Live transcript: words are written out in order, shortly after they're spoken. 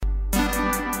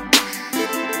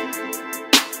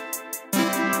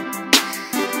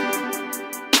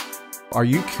Are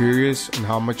you curious on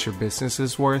how much your business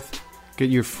is worth? Get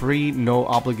your free no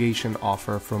obligation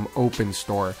offer from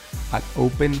OpenStore at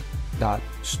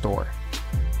open.store.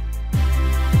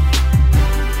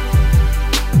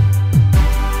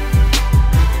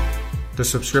 The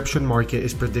subscription market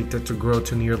is predicted to grow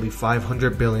to nearly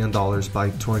 $500 billion by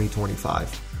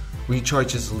 2025.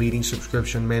 Recharge is a leading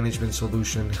subscription management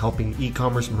solution helping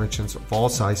e-commerce merchants of all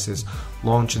sizes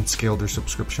launch and scale their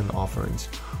subscription offerings.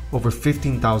 Over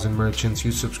 15,000 merchants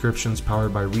use subscriptions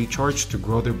powered by Recharge to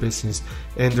grow their business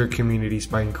and their communities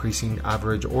by increasing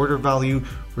average order value,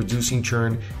 reducing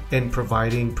churn, and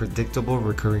providing predictable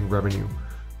recurring revenue.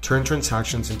 Turn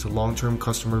transactions into long-term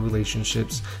customer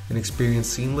relationships and experience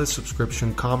seamless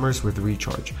subscription commerce with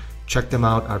Recharge. Check them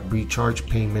out at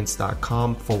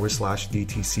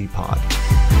rechargepayments.com/DTC pod.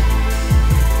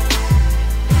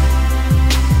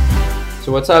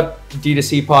 So what's up,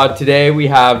 D2C pod? Today we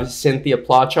have Cynthia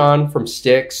Plachon from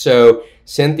Stix. So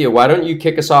Cynthia, why don't you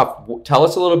kick us off? Tell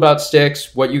us a little about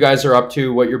Stix, what you guys are up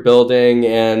to, what you're building,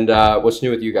 and what's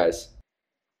new with you guys.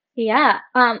 Yeah,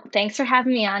 thanks for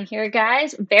having me on here,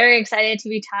 guys. Very excited to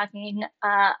be talking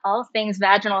all things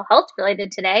vaginal health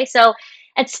related today. So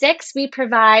at Stix, we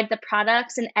provide the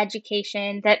products and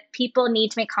education that people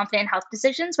need to make confident health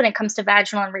decisions when it comes to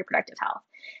vaginal and reproductive health.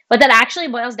 What that actually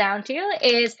boils down to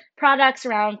is products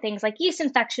around things like yeast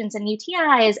infections and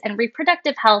UTIs and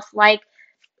reproductive health like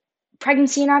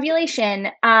pregnancy and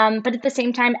ovulation. But at the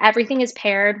same time, everything is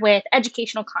paired with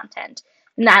educational content.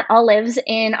 And that all lives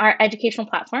in our educational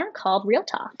platform called Real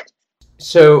Talk.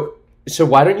 So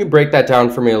why don't you break that down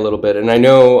for me a little bit? And I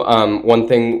know one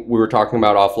thing we were talking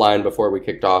about offline before we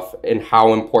kicked off and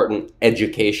how important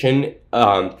education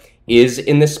is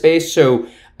in this space. So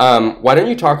why don't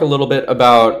you talk a little bit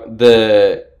about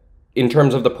in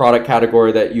terms of the product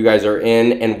category that you guys are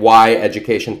in and why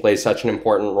education plays such an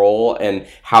important role and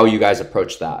how you guys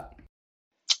approach that?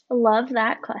 Love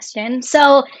that question.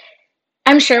 So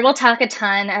I'm sure we'll talk a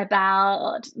ton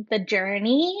about the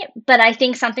journey, but I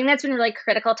think something that's been really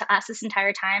critical to us this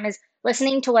entire time is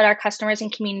listening to what our customers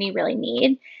and community really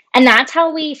need. And that's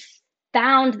how we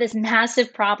found this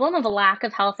massive problem of a lack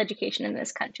of health education in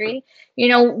this country.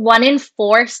 1 in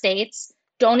 4 states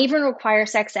don't even require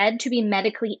sex ed to be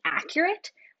medically accurate,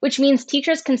 which means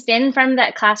teachers can stand in front of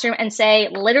that classroom and say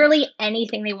literally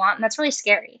anything they want. And that's really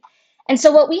scary. And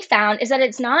so what we found is that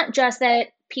it's not just that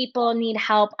people need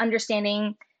help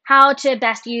understanding how to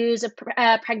best use a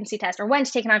pregnancy test or when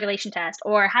to take an ovulation test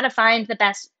or how to find the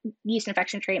best yeast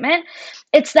infection treatment.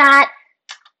 It's that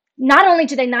not only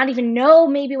do they not even know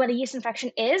maybe what a yeast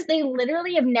infection is, they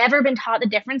literally have never been taught the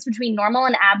difference between normal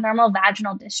and abnormal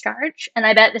vaginal discharge. And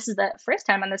I bet this is the first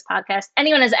time on this podcast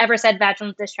anyone has ever said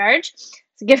vaginal discharge.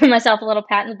 So giving myself a little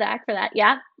pat in the back for that.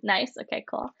 Yeah, nice. Okay,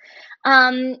 cool.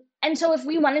 And so if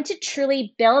we wanted to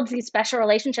truly build these special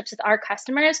relationships with our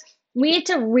customers, we need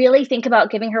to really think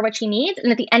about giving her what she needs.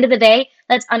 And at the end of the day,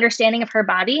 that's understanding of her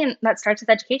body. And that starts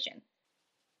with education.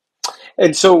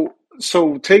 And so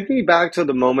take me back to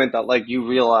the moment that you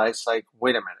realize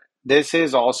wait a minute, this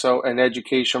is also an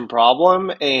education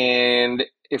problem. And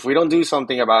if we don't do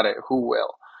something about it, who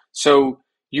will? So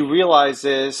you realize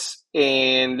this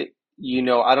and,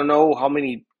 I don't know how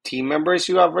many team members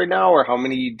you have right now or how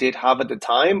many you did have at the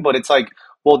time, but it's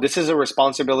well, this is a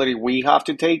responsibility we have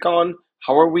to take on.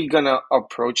 How are we going to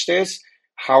approach this?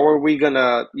 How are we going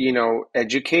to,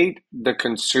 educate the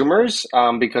consumers?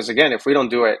 Because again, if we don't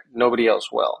do it, nobody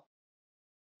else will.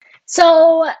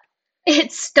 So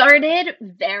it started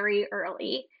very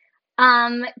early.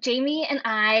 Jamie and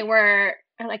I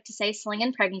like to say,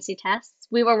 slinging pregnancy tests.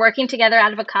 We were working together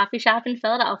out of a coffee shop in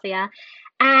Philadelphia,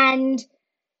 and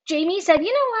Jamie said,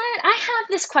 you know what? I have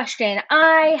this question.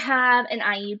 I have an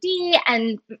IUD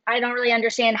and I don't really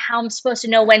understand how I'm supposed to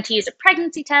know when to use a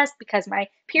pregnancy test because my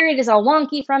period is all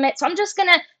wonky from it. So I'm just going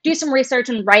to do some research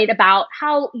and write about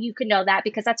how you could know that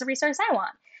because that's a resource I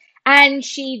want. And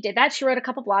she did that. She wrote a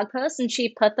couple blog posts and she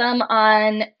put them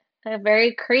on a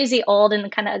very crazy old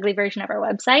and kind of ugly version of our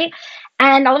website.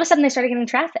 And all of a sudden they started getting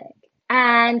traffic.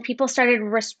 And people started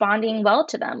responding well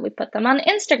to them. We put them on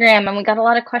Instagram and we got a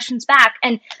lot of questions back.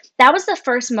 And that was the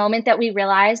first moment that we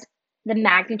realized the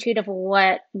magnitude of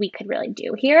what we could really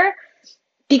do here.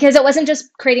 Because it wasn't just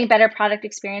creating better product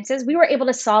experiences. We were able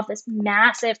to solve this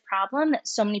massive problem that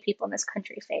so many people in this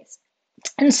country face.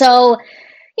 And so,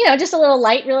 just a little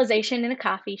light realization in a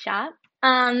coffee shop.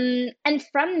 And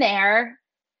from there,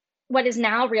 what is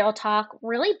now Real Talk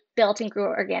really built and grew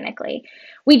organically.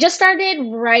 We just started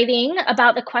writing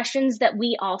about the questions that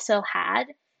we also had.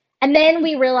 And then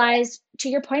we realized, to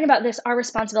your point about this, our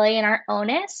responsibility and our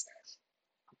onus,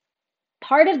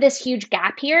 part of this huge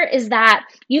gap here is that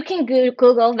you can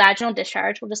Google vaginal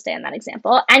discharge, we'll just stay on that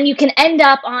example, and you can end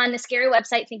up on a scary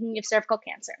website thinking you have cervical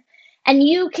cancer. And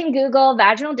you can Google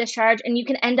vaginal discharge and you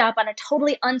can end up on a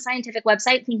totally unscientific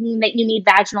website thinking that you need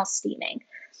vaginal steaming.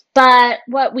 But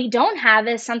what we don't have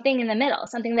is something in the middle,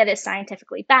 something that is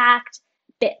scientifically backed,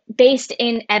 based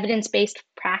in evidence-based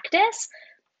practice,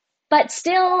 but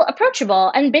still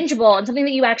approachable and bingeable and something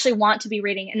that you actually want to be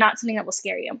reading and not something that will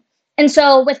scare you. And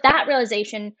so with that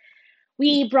realization,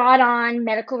 we brought on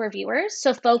medical reviewers,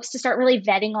 so folks to start really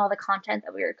vetting all the content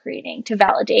that we were creating, to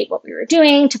validate what we were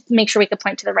doing, to make sure we could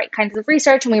point to the right kinds of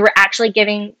research, and we were actually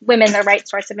giving women the right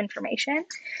source of information.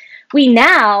 We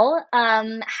now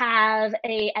have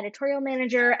a editorial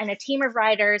manager and a team of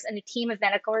writers and a team of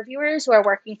medical reviewers who are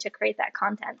working to create that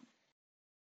content.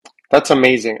 That's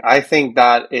amazing. I think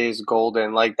that is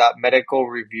golden, like that medical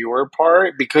reviewer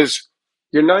part, because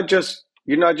you're not just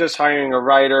hiring a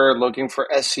writer looking for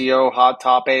SEO hot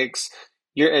topics.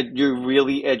 You're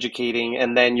really educating,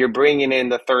 and then you're bringing in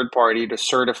the third party to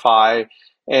certify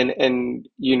and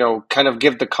kind of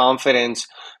give the confidence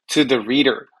to the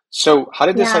reader. So, how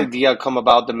did this Yeah. idea come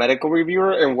about, the medical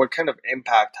reviewer, and what kind of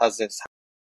impact has this?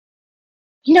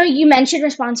 You mentioned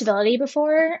responsibility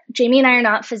before. Jamie and I are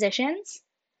not physicians.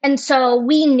 And so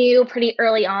we knew pretty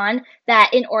early on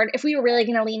that if we were really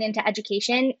going to lean into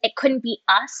education, it couldn't be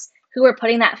us who were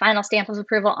putting that final stamp of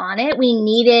approval on it. We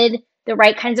needed the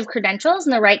right kinds of credentials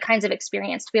and the right kinds of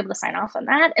experience to be able to sign off on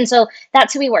that. And so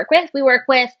that's who we work with. We work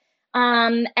with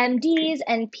MDs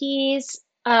and Ps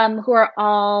who are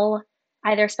all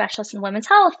either specialists in women's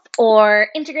health or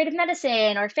integrative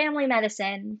medicine or family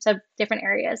medicine, so different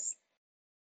areas.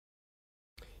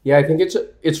 Yeah, I think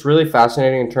it's really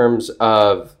fascinating in terms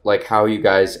of like how you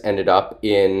guys ended up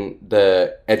in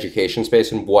the education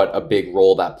space and what a big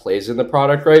role that plays in the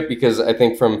product, right? Because I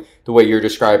think from the way you're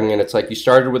describing it, it's like you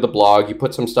started with a blog, you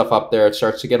put some stuff up there, it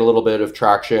starts to get a little bit of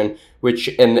traction, which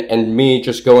and me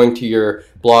just going to your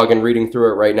blog and reading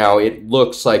through it right now, it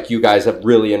looks like you guys have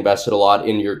really invested a lot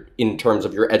in terms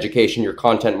of your education, your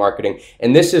content marketing.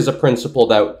 And this is a principle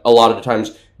that a lot of the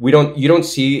times you don't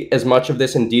see as much of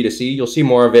this in D2C. You'll see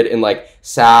more of it in like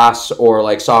SaaS or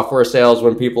like software sales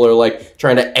when people are like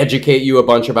trying to educate you a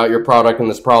bunch about your product and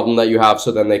this problem that you have,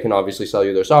 so then they can obviously sell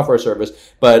you their software service.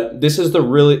 But this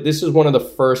is one of the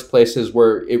first places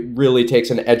where it really takes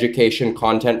an education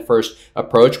content first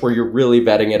approach, where you're really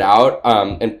vetting it out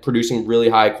and producing really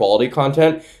high quality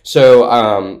content. So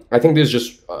I think this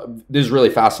is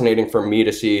really fascinating for me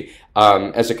to see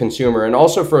as a consumer, and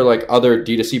also for like other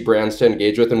D2C brands to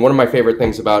engage with. And one of my favorite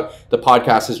things about the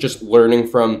podcast is just learning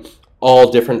from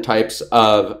all different types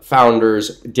of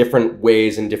founders, different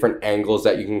ways and different angles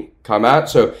that you can come at.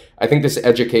 So I think this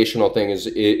educational thing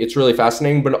it's really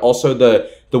fascinating, but also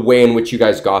the way in which you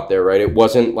guys got there, right? It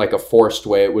wasn't like a forced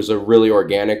way. It was a really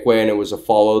organic way, and it was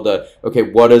okay,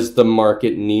 what does the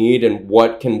market need and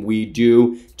what can we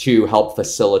do to help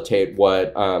facilitate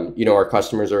what, our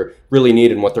customers are really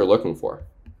need and what they're looking for.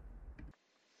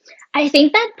 I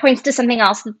think that points to something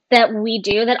else that we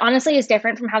do that honestly is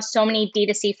different from how so many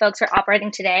D2C folks are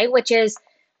operating today, which is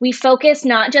we focus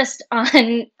not just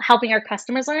on helping our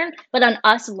customers learn, but on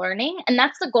us learning. And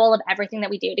that's the goal of everything that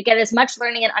we do, to get as much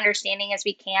learning and understanding as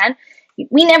we can.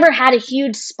 We never had a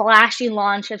huge splashy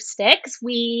launch of Stix.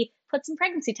 We put some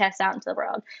pregnancy tests out into the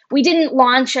world. We didn't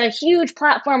launch a huge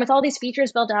platform with all these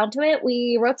features built onto it.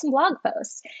 We wrote some blog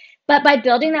posts. But by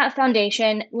building that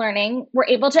foundation learning, we're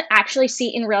able to actually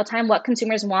see in real time what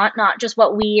consumers want, not just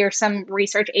what we or some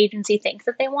research agency thinks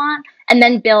that they want, and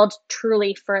then build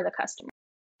truly for the customer.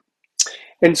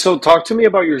 And so talk to me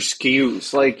about your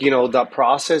SKUs, like, the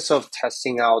process of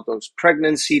testing out those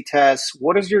pregnancy tests.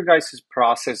 What does your guys'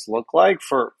 process look like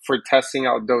for testing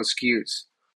out those SKUs?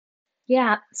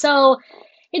 Yeah. So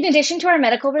in addition to our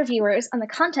medical reviewers on the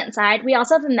content side, we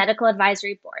also have a medical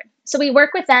advisory board. So we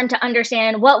work with them to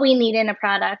understand what we need in a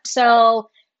product. So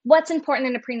what's important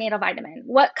in a prenatal vitamin?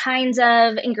 What kinds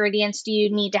of ingredients do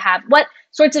you need to have? What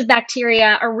sorts of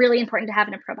bacteria are really important to have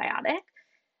in a probiotic?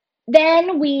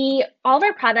 Then all of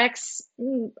our products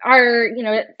are,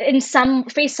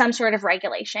 face some sort of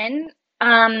regulation.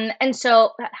 And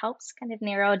so that helps kind of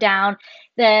narrow down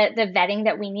the vetting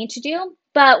that we need to do.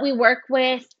 But we work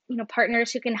with,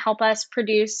 partners who can help us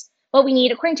produce what we need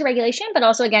according to regulation, but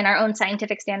also, again, our own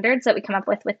scientific standards that we come up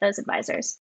with those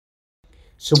advisors.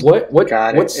 So what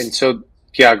Got it. And so,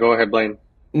 yeah, go ahead, Blaine.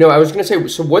 No, I was going to say,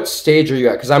 so what stage are you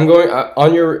at? Because I'm going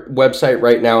on your website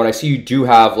right now, and I see you do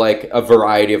have like a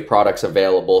variety of products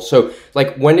available. So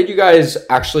like, when did you guys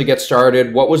actually get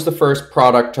started? What was the first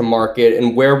product to market,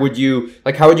 and how would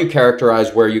you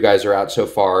characterize where you guys are at so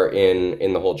far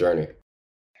in the whole journey?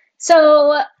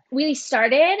 So we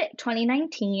started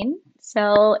 2019.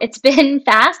 So it's been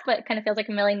fast, but it kind of feels like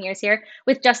a million years here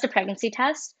with just a pregnancy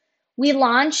test. We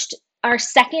launched our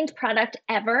second product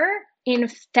ever in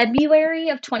February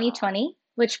of 2020,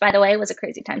 which, by the way, was a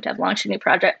crazy time to have launched a new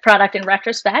product in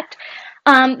retrospect.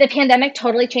 The pandemic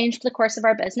totally changed the course of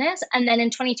our business. And then in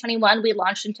 2021, we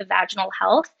launched into vaginal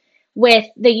health with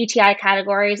the UTI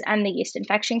categories and the yeast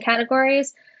infection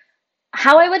categories.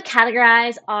 How I would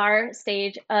categorize our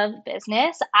stage of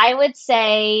business, I would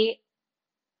say,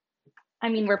 I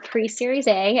mean, we're pre-Series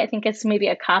A. I think it's maybe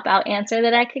a cop-out answer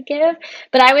that I could give,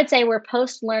 but I would say we're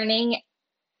post-learning.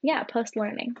 Yeah,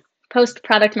 post-learning,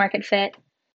 post-product market fit.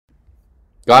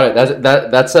 Got it.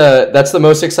 That's the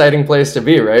most exciting place to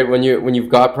be, right? When you've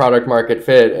got product market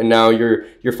fit, and now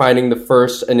you're finding the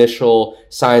first initial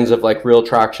signs of like real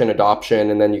traction,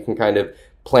 adoption, and then you can kind of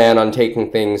plan on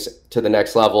taking things to the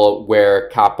next level where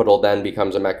capital then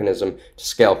becomes a mechanism to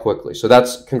scale quickly. So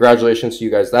that's congratulations to you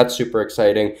guys. That's super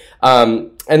exciting. And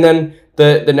then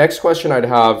the next question I'd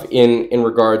have in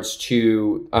regards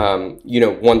to,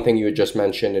 one thing you had just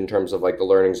mentioned in terms of like the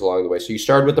learnings along the way. So you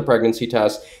started with the pregnancy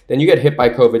test, then you get hit by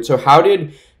COVID. So how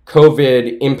did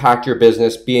COVID impact your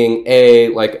business being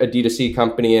like a D2C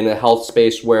company in a health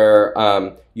space where,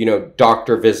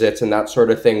 doctor visits and that sort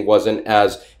of thing wasn't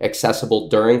as accessible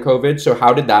during COVID? So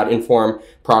how did that inform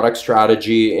product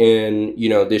strategy in,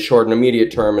 the short and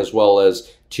immediate term, as well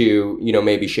as to,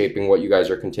 maybe shaping what you guys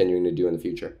are continuing to do in the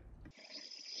future?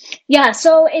 Yeah,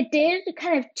 so it did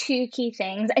kind of two key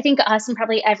things. I think us and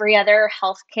probably every other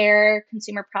healthcare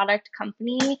consumer product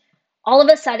company, all of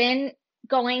a sudden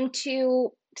going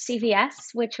to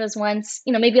CVS, which was once,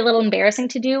 maybe a little embarrassing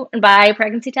to do, and buy a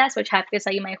pregnancy test, which I have to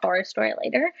tell you my horror story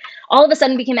later, all of a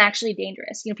sudden became actually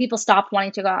dangerous. People stopped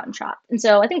wanting to go out and shop. And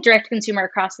so I think direct to consumer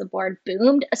across the board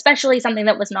boomed, especially something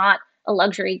that was not a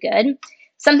luxury good.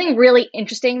 Something really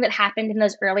interesting that happened in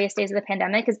those earliest days of the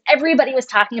pandemic is everybody was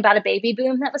talking about a baby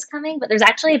boom that was coming, but there's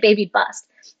actually a baby bust.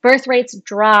 Birth rates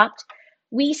dropped.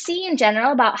 We see in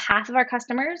general about half of our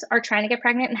customers are trying to get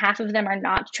pregnant and half of them are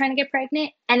not trying to get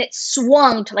pregnant. And it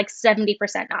swung to like 70%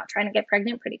 not trying to get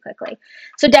pregnant pretty quickly.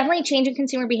 So definitely changing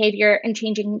consumer behavior and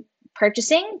changing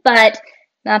purchasing, but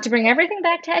not to bring everything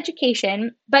back to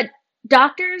education, but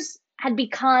doctors had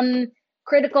become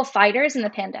critical fighters in the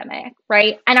pandemic,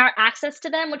 right? And our access to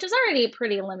them, which is already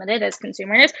pretty limited as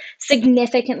consumers,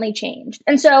 significantly changed.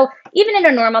 And so even in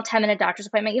a normal 10-minute doctor's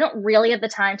appointment, you don't really have the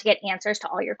time to get answers to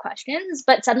all your questions,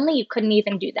 but suddenly you couldn't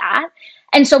even do that.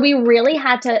 And so we really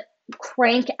had to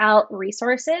crank out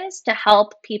resources to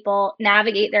help people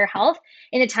navigate their health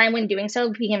in a time when doing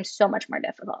so became so much more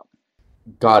difficult.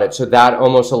 Got it. So that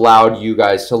almost allowed you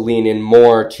guys to lean in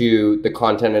more to the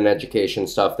content and education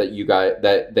stuff that you guys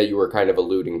that you were kind of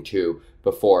alluding to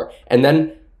before. And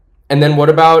then what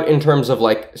about in terms of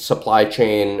like supply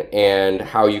chain and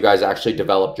how you guys actually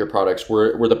developed your products?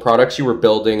 Were the products you were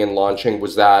building and launching,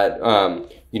 was that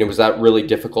was that really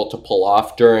difficult to pull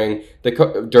off during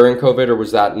COVID, or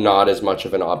was that not as much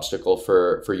of an obstacle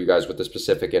for you guys with the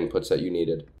specific inputs that you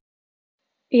needed?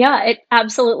 Yeah, it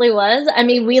absolutely was. I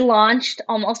mean, we launched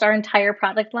almost our entire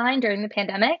product line during the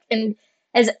pandemic. And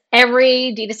as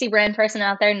every D2C brand person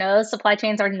out there knows, supply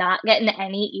chains are not getting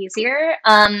any easier.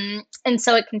 And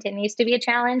so it continues to be a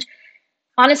challenge.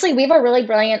 Honestly, we have a really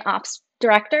brilliant ops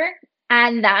director,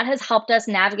 and that has helped us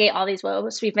navigate all these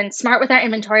woes. We've been smart with our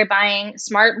inventory buying,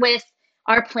 smart with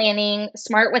our planning,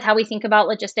 smart with how we think about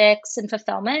logistics and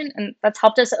fulfillment. And that's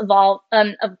helped us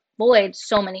avoid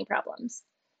so many problems.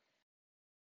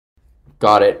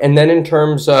 Got it. And then in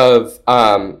terms of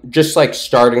just like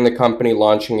starting the company,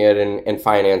 launching it and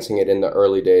financing it in the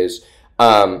early days,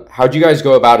 how'd you guys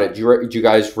go about it? Did you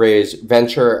guys raise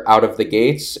venture out of the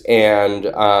gates and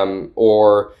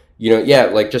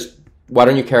just why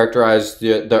don't you characterize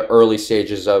the early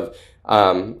stages of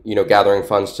gathering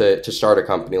funds to start a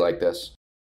company like this?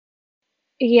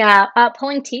 Yeah,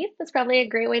 pulling teeth is probably a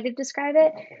great way to describe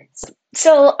it.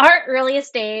 So our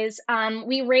earliest days,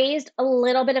 we raised a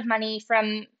little bit of money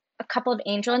from a couple of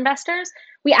angel investors.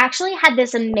 We actually had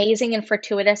this amazing and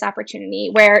fortuitous opportunity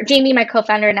where Jamie, my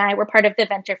co-founder, and I were part of the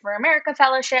Venture for America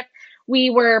Fellowship. We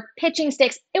were pitching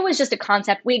sticks. It was just a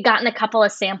concept. We had gotten a couple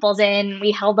of samples in.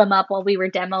 We held them up while we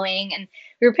were demoing, and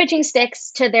we were pitching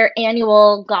sticks to their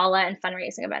annual gala and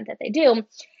fundraising event that they do.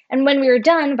 And when we were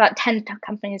done, about 10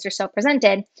 companies or so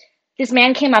presented, this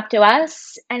man came up to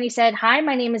us and he said, "Hi,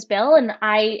 my name is Bill and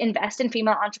I invest in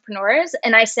female entrepreneurs."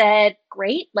 And I said,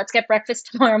 "Great, let's get breakfast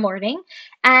tomorrow morning."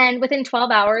 And within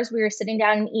 12 hours, we were sitting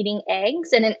down and eating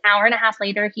eggs. And an hour and a half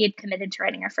later, he had committed to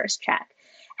writing our first check.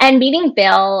 And meeting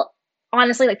Bill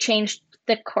honestly changed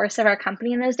the course of our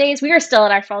company in those days. We were still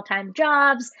at our full-time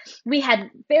jobs. We had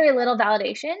very little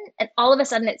validation, and all of a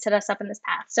sudden it set us up in this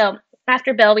path. So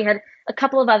after Bill, we had a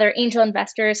couple of other angel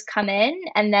investors come in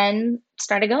and then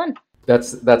started going.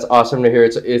 That's awesome to hear.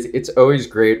 It's always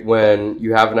great when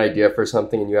you have an idea for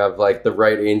something and you have like the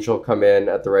right angel come in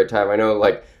at the right time. I know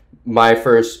like my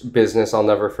first business, I'll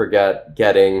never forget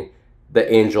getting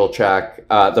the angel check,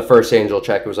 the first angel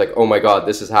check. It was like, oh my God,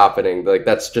 this is happening. Like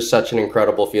that's just such an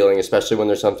incredible feeling, especially when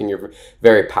there's something you're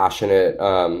very passionate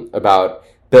about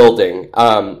building.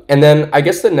 And then I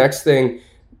guess the next thing,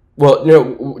 well,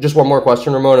 no, just one more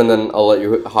question, Ramon, and then I'll let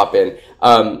you hop in.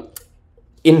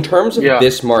 In terms of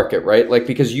this market, right? Like,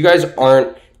 because you guys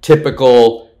aren't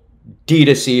typical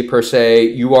D2C per se,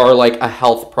 you are like a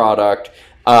health product.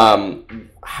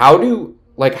 How do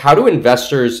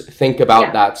investors think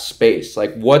about that space?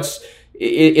 Like,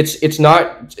 it's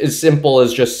not as simple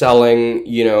as just selling,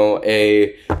 you know,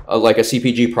 a like a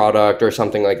CPG product or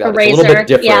something like that. A razor, it's a little bit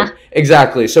different.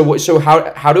 Exactly. So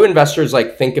how do investors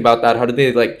like think about that? How do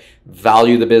they like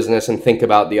value the business and think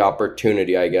about the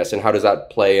opportunity, I guess, and how does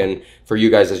that play in for you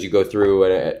guys as you go through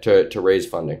to raise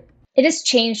funding? It has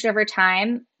changed over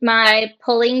time. My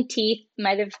pulling teeth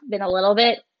might have been a little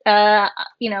bit,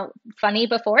 funny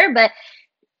before, but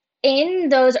in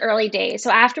those early days, so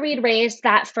after we had raised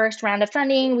that first round of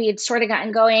funding, we had sort of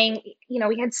gotten going,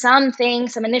 we had some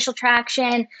initial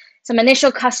traction, some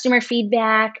initial customer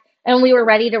feedback, and we were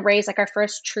ready to raise like our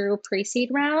first true pre-seed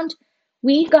round.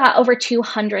 We got over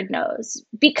 200 no's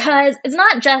because it's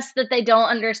not just that they don't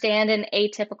understand an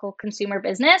atypical consumer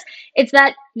business. It's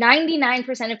that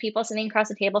 99% of people sitting across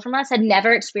the table from us had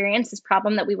never experienced this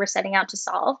problem that we were setting out to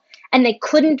solve, and they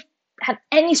couldn't have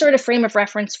any sort of frame of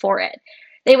reference for it.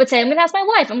 They would say, I'm going to ask my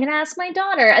wife, I'm going to ask my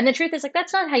daughter. And the truth is, like,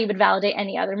 that's not how you would validate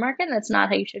any other market. And that's not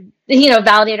how you should,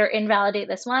 validate or invalidate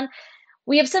this one.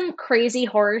 We have some crazy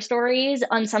horror stories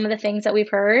on some of the things that we've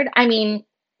heard. I mean,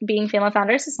 being female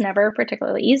founders is never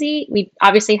particularly easy. We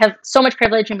obviously have so much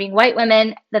privilege in being white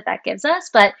women that gives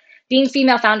us, but being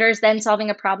female founders, then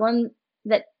solving a problem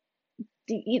that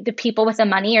the people with the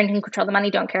money or who control the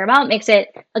money don't care about, makes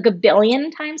it like a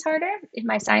billion times harder, in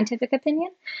my scientific opinion.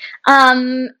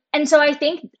 And so I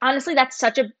think, honestly, that's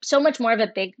so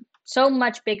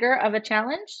much bigger of a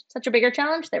challenge, such a bigger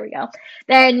challenge, there we go,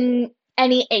 than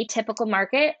any atypical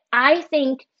market. I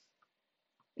think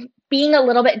being a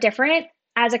little bit different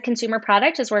as a consumer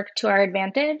product has worked to our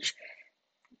advantage,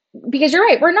 because you're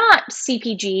right, we're not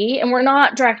CPG and we're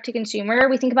not direct to consumer.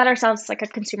 We think about ourselves as like a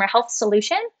consumer health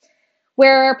solution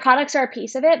where products are a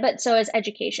piece of it, but so is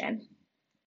education.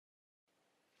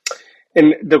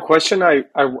 And the question I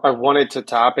wanted to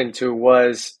tap into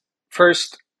was,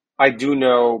 first, I do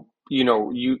know,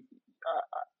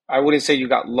 I wouldn't say you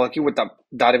got lucky with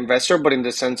that investor, but in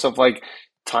the sense of like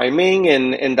timing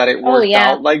and that it worked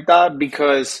out like that,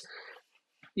 because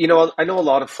I know a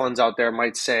lot of funds out there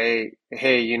might say,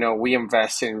 hey, we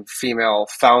invest in female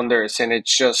founders and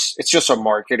it's just a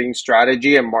marketing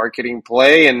strategy and marketing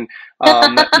play. And,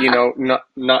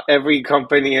 not every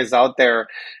company is out there,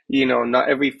 not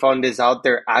every fund is out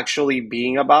there actually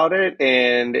being about it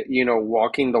and,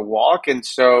 walking the walk. And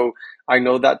so I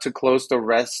know that to close the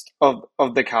rest of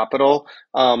the capital,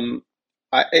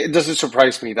 it doesn't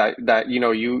surprise me that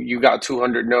you got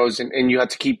 200 no's and you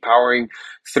had to keep powering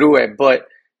through it. But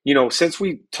since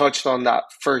we touched on that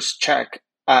first check,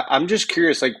 I'm just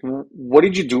curious, like, what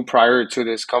did you do prior to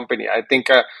this company? I think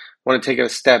I want to take a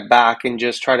step back and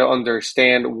just try to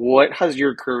understand, what has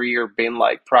your career been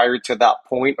like prior to that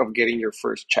point of getting your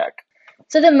first check?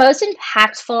 So the most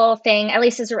impactful thing, at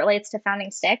least as it relates to founding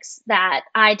Stix, that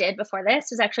I did before this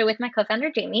was actually with my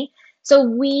co-founder, Jamie. So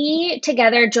we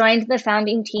together joined the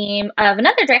founding team of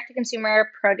another direct-to-consumer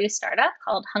produce startup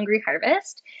called Hungry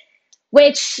Harvest,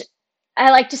 which I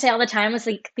like to say all the time was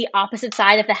like the opposite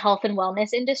side of the health and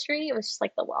wellness industry. It was just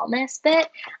like the wellness bit.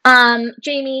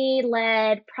 Jamie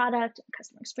led product and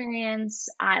customer experience.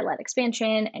 I led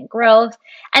expansion and growth.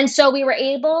 And so we were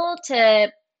able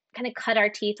to kind of cut our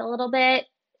teeth a little bit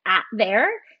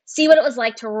see what it was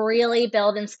like to really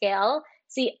build and scale,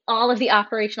 see all of the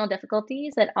operational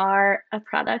difficulties that are a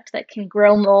product that can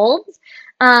grow molds.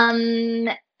 And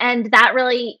that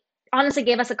really honestly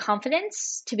gave us a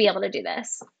confidence to be able to do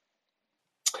this.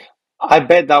 I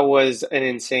bet that was an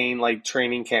insane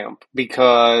training camp,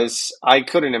 because I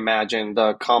couldn't imagine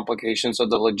the complications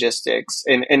of the logistics.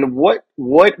 And what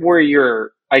were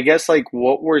your, I guess,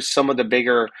 what were some of the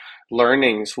bigger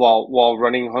learnings while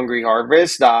running Hungry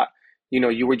Harvest that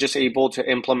you were just able to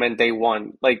implement day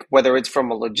one, like whether it's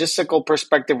from a logistical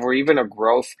perspective or even a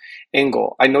growth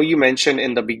angle? I know you mentioned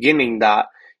in the beginning that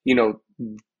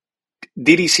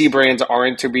DTC brands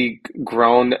aren't to be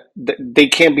grown, they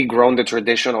can't be grown the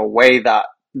traditional way that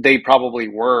they probably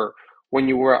were when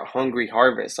you were at Hungry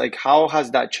Harvest. Like, how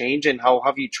has that changed and how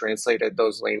have you translated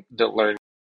the learning?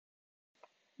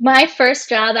 My first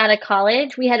job out of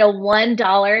college, we had a $1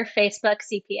 Facebook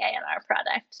CPA in our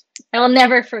product. I will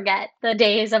never forget the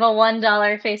days of a $1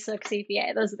 Facebook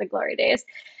CPA. Those are the glory days.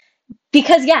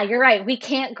 Because, yeah, you're right. We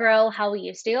can't grow how we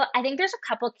used to. I think there's a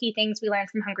couple key things we learned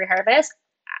from Hungry Harvest.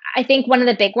 I think one of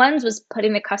the big ones was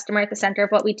putting the customer at the center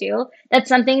of what we do. That's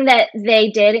something that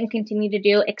they did and continue to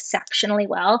do exceptionally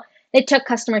well. They took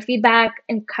customer feedback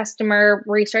and customer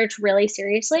research really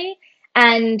seriously.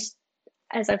 And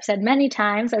as I've said many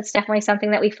times, that's definitely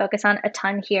something that we focus on a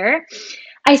ton here.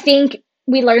 I think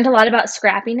we learned a lot about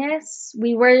scrappiness.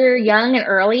 We were young and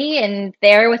early and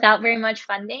there without very much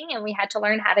funding, and we had to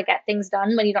learn how to get things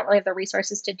done when you don't really have the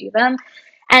resources to do them.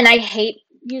 And I hate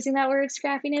using that word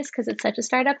scrappiness because it's such a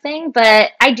startup thing, but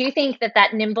I do think that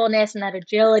that nimbleness and that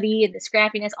agility and the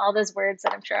scrappiness, all those words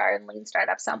that I'm sure are in lean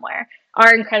startup somewhere,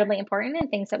 are incredibly important and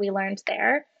things that we learned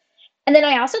there. And then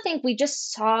I also think we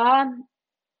just saw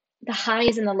the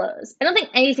highs and the lows. I don't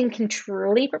think anything can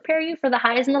truly prepare you for the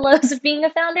highs and the lows of being a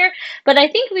founder, but I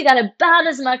think we got about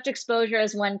as much exposure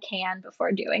as one can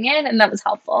before doing it, and that was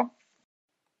helpful.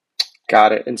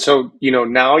 Got it. And so,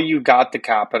 now you got the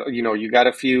capital, you got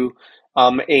a few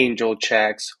angel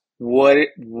checks. What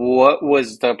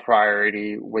was the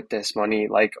priority with this money?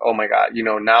 Like, oh my God,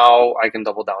 now I can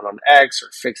double down on X or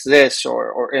fix this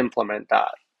or implement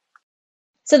that.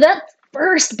 So that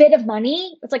first bit of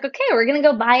money, it's like, okay, we're going to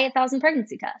go buy 1,000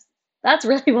 pregnancy tests. That's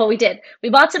really what we did. We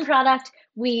bought some product.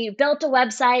 We built a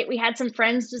website. We had some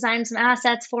friends design some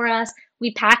assets for us.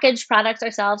 We packaged products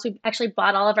ourselves. We actually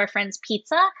bought all of our friends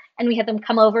pizza and we had them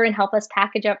come over and help us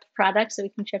package up the product so we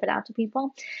can ship it out to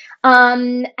people.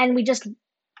 And we just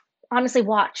honestly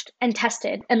watched and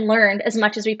tested and learned as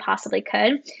much as we possibly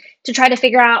could to try to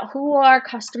figure out who our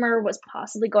customer was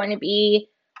possibly going to be.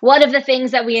 One of the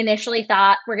things that we initially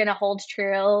thought were going to hold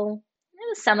true,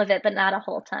 some of it, but not a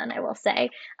whole ton, I will say.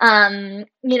 And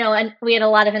we had a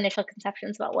lot of initial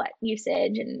conceptions about what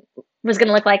usage and was going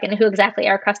to look like and who exactly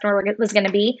our customer was going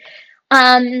to be.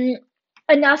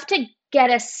 Enough to get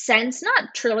a sense,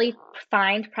 not truly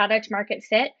find product market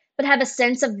fit, but have a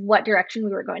sense of what direction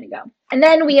we were going to go. And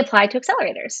then we applied to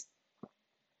accelerators.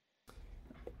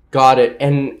 Got it.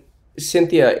 And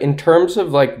Cynthia, in terms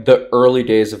of like the early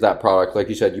days of that product, like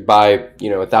you said, you buy,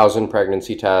 1,000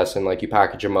 pregnancy tests and like you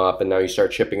package them up and now you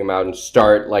start shipping them out and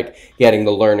start like getting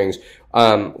the learnings.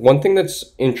 One thing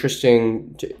that's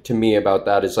interesting to me about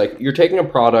that is like you're taking a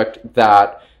product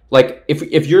that like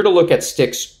if you're to look at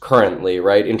Stix currently,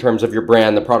 right, in terms of your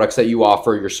brand, the products that you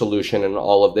offer, your solution and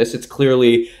all of this, it's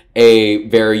clearly a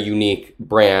very unique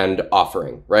brand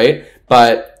offering, right?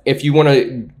 But if you want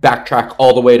to backtrack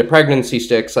all the way to Pregnancy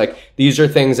Stix, like these are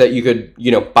things that you could,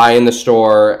 buy in the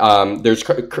store. There's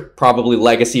probably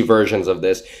legacy versions of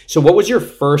this. So what was your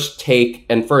first take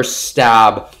and first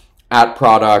stab at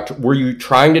product? Were you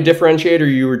trying to differentiate or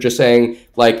you were just saying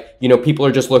like, people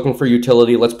are just looking for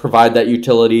utility, let's provide that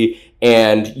utility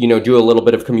and, do a little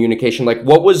bit of communication? Like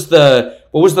what was the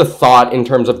thought in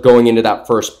terms of going into that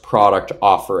first product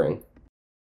offering?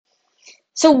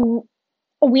 So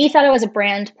we thought it was a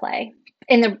brand play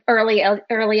in the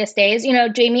earliest days.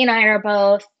 Jamie and I are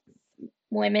both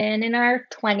women in our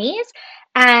 20s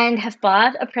and have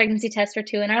bought a pregnancy test or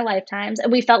two in our lifetimes.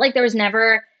 And we felt like there was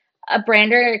never a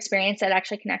brand or experience that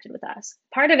actually connected with us.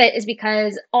 Part of it is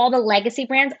because all the legacy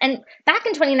brands, and back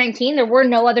in 2019, there were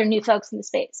no other new folks in the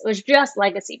space. It was just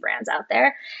legacy brands out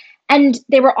there. And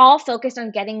they were all focused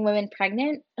on getting women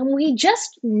pregnant. And we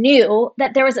just knew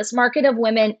that there was this market of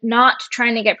women not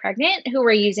trying to get pregnant who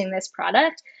were using this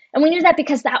product. And we knew that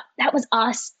because that was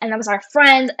us and that was our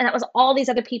friends and that was all these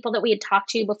other people that we had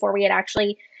talked to before we had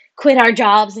actually quit our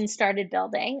jobs and started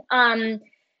building.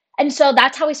 And so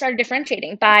that's how we started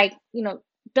differentiating by,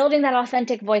 building that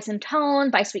authentic voice and tone,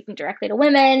 by speaking directly to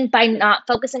women, by not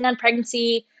focusing on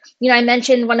pregnancy. I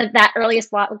mentioned one of that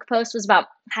earliest blog post was about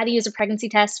how to use a pregnancy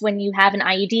test when you have an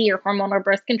IUD or hormonal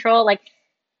birth control. Like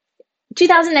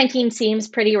 2019 seems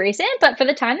pretty recent, but for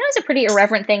the time, that was a pretty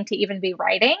irreverent thing to even be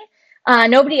writing.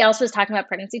 Nobody else was talking about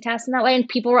pregnancy tests in that way, and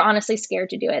people were honestly scared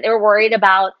to do it. They were worried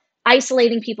about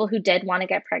isolating people who did want to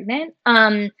get pregnant.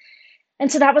 And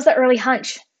so that was the early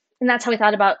hunch. And that's how we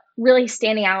thought about really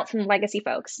standing out from legacy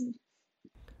folks.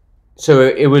 So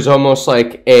it was almost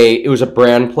like it was a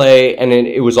brand play and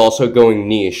it was also going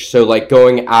niche. So like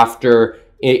going after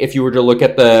if you were to look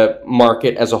at the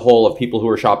market as a whole of people who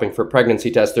are shopping for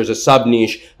pregnancy tests, there's a sub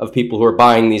niche of people who are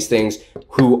buying these things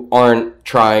who aren't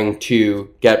trying to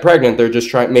get pregnant. They're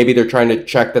just maybe they're trying to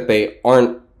check that they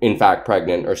aren't in fact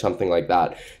pregnant or something like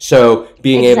that. So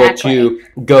being able to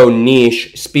go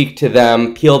niche, speak to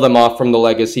them, peel them off from the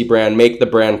legacy brand, make the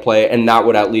brand play, and that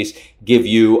would at least give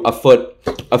you a foot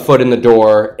in the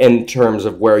door in terms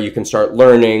of where you can start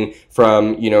learning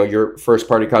from, your first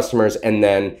party customers, and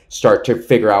then start to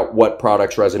figure out what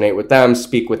products resonate with them,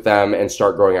 speak with them, and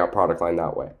start growing out product line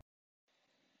that way.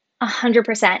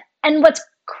 100%. And what's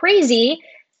crazy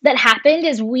that happened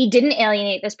is we didn't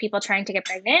alienate those people trying to get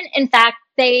pregnant. In fact,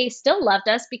 they still loved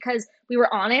us because we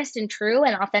were honest and true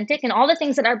and authentic, and all the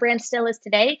things that our brand still is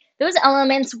today. Those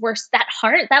elements were that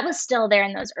heart that was still there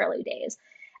in those early days.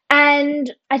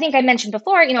 And I think I mentioned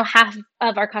before, half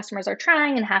of our customers are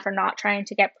trying and half are not trying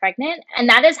to get pregnant. And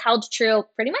that has held true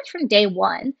pretty much from day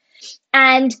one.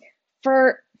 And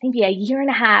for maybe a year and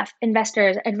a half,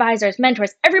 investors, advisors,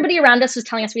 mentors, everybody around us was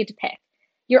telling us we had to pick.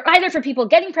 You're either for people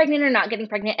getting pregnant or not getting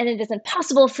pregnant, and it is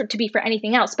impossible to be for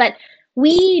anything else. But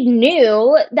we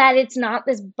knew that it's not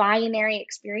this binary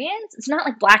experience. It's not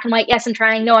like black and white. Yes, I'm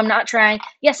trying. No, I'm not trying.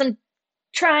 Yes, I'm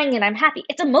trying and I'm happy.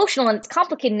 It's emotional and it's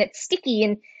complicated and it's sticky.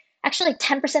 And actually,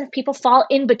 10% of people fall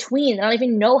in between. They don't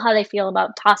even know how they feel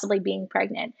about possibly being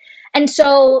pregnant. And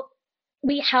so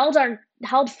we held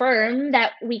firm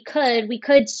that we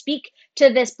could speak to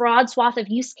this broad swath of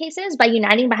use cases by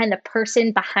uniting behind the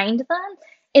person behind them.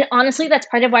 And honestly, that's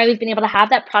part of why we've been able to have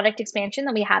that product expansion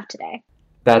that we have today.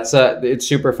 That's it's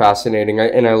super fascinating.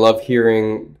 And I love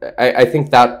hearing, I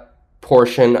think that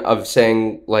portion of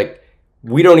saying like,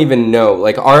 we don't even know,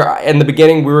 like in the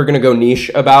beginning, we were going to go niche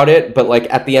about it, but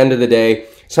like at the end of the day,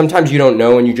 sometimes you don't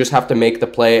know and you just have to make the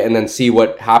play and then see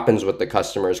what happens with the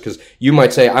customers. Because you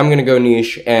might say, I'm going to go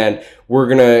niche and we're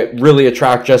going to really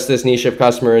attract just this niche of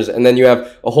customers. And then you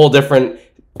have a whole different,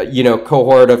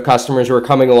 cohort of customers who are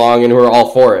coming along and who are all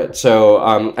for it. So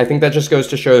I think that just goes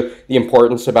to show the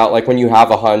importance about like when you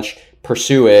have a hunch,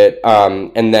 pursue it,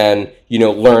 and then,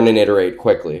 learn and iterate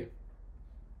quickly.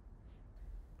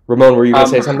 Ramon, were you going to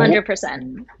say something?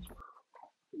 100%.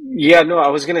 Yeah, no, I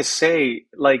was going to say,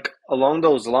 like, along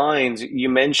those lines, you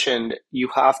mentioned you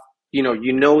have,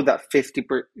 that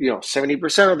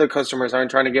 70% of the customers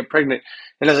aren't trying to get pregnant.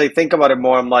 And as I think about it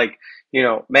more, I'm like,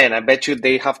 man, I bet you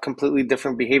they have completely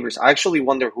different behaviors. I actually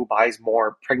wonder who buys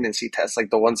more pregnancy tests, like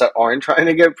the ones that aren't trying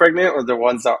to get pregnant or the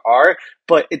ones that are.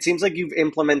 But it seems like you've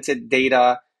implemented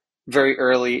data very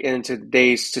early into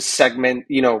days to segment,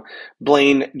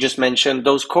 Blaine just mentioned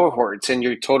those cohorts and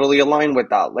you're totally aligned with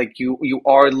that. Like you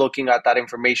are looking at that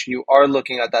information, you are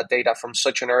looking at that data from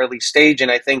such an early stage.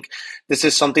 And I think this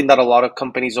is something that a lot of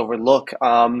companies overlook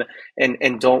and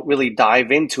don't really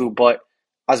dive into. But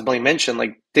as Blaine mentioned,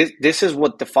 like this is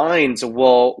what defines,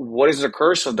 well, what is the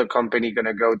curse of the company going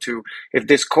to go to if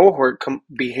this cohort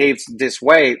behaves this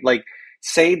way? Like,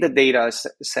 say the data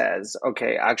says,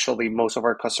 okay, actually, most of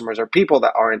our customers are people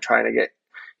that aren't trying to get,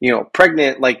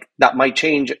 pregnant. Like that might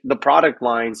change the product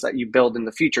lines that you build in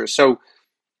the future. So,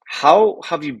 how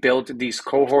have you built these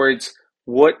cohorts?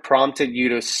 What prompted you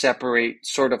to separate,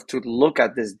 sort of, to look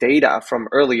at this data from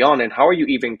early on, and how are you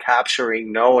even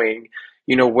capturing, knowing,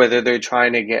 whether they're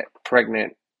trying to get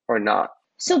pregnant or not?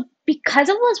 So, because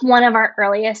it was one of our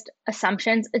earliest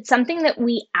assumptions, it's something that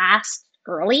we asked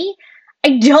early.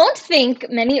 I don't think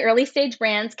many early stage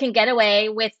brands can get away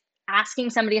with asking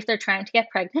somebody if they're trying to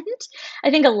get pregnant. I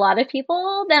think a lot of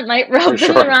people that might rub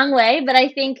them the wrong way, but I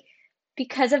think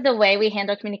because of the way we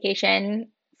handle communication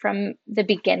from the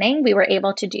beginning, we were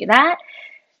able to do that.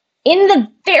 In the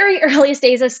very earliest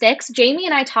days of Stix, Jamie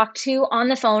and I talked to on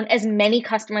the phone as many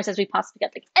customers as we possibly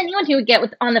could. Like anyone who would get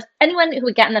on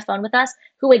the phone with us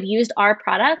who had used our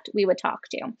product, we would talk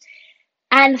to.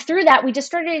 And through that, we just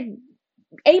started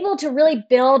able to really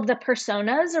build the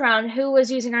personas around who was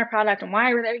using our product and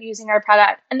why were they using our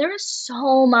product. And there was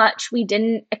so much we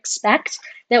didn't expect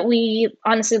that we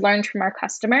honestly learned from our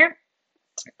customer.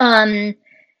 And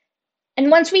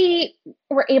once we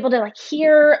were able to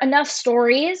hear enough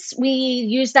stories, we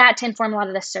used that to inform a lot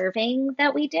of the surveying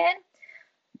that we did.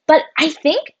 But I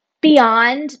think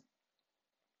beyond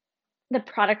the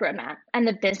product roadmap and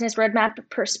the business roadmap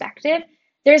perspective,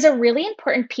 there's a really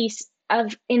important piece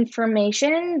of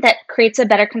information that creates a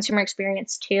better consumer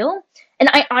experience too. And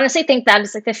I honestly think that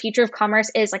is the future of commerce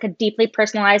is a deeply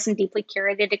personalized and deeply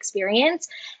curated experience.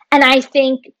 And I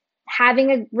think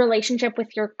having a relationship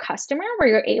with your customer where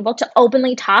you're able to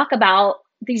openly talk about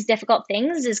these difficult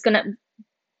things is going to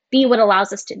be what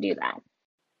allows us to do that.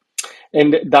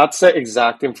 And that's the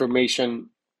exact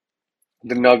information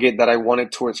the nugget that I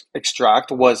wanted to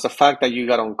extract was the fact that you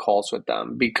got on calls with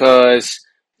them, because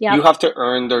you Yep. have to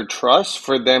earn their trust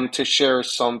for them to share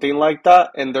something like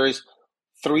that. And there's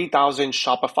 3,000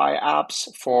 Shopify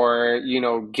apps for,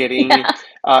 getting,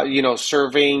 Yeah.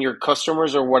 surveying your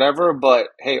customers or whatever. But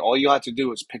hey, all you had to do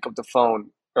was pick up the phone,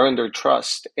 earn their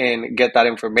trust, and get that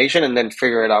information, and then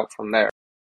figure it out from there.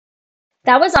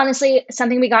 That was honestly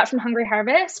something we got from Hungry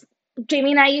Harvest.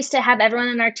 Jamie and I used to have everyone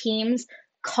in our teams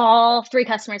call 3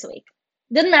 customers a week.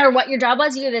 Didn't matter what your job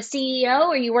was, you were the CEO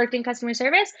or you worked in customer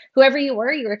service, whoever you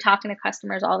were talking to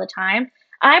customers all the time.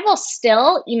 I will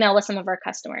still email with some of our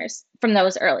customers from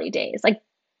those early days. Like,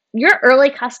 your early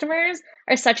customers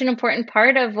are such an important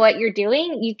part of what you're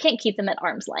doing. You can't keep them at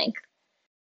arm's length.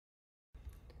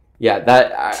 Yeah,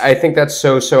 that I think that's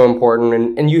so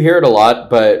important, and you hear it a lot,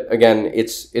 but again,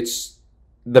 it's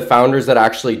the founders that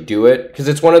actually do it, because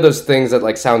it's one of those things that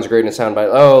like sounds great in a soundbite.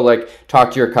 Oh, like talk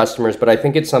to your customers, but I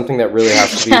think it's something that really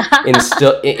has to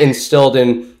be instilled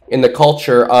in the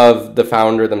culture of the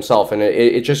founder themselves, and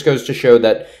it just goes to show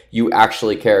that you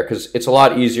actually care, because it's a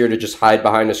lot easier to just hide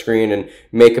behind a screen and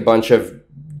make a bunch of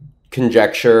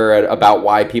conjecture about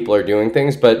why people are doing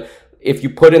things. But if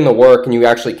you put in the work and you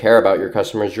actually care about your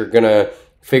customers, you're going to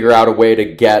figure out a way to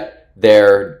get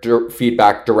their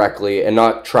feedback directly and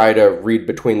not try to read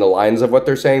between the lines of what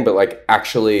they're saying, but like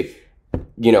actually,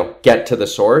 get to the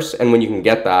source. And when you can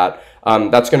get that,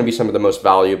 that's going to be some of the most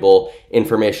valuable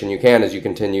information you can as you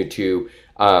continue to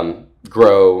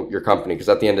grow your company. Because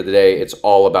at the end of the day, it's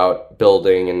all about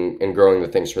building and growing the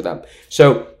things for them.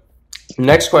 So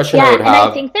next question I Yeah, would and I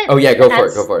have. think that Oh yeah, go for it.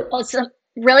 Go that's for it. also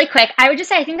really quick. I would just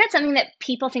say I think that's something that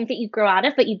people think that you grow out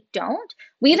of, but you don't.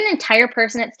 We have an entire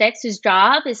person at Stix whose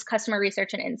job is customer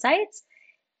research and insights.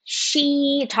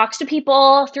 She talks to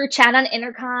people through chat on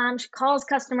intercom. She calls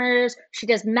customers. She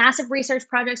does massive research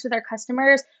projects with our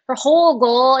customers. Her whole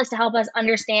goal is to help us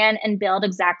understand and build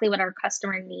exactly what our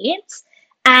customer needs.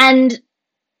 And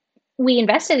we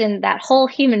invested in that whole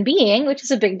human being, which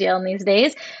is a big deal in these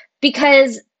days,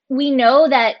 because we know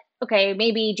that, okay,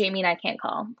 maybe Jamie and I can't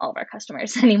call all of our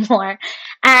customers anymore.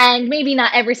 And maybe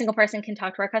not every single person can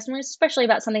talk to our customers, especially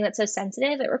about something that's so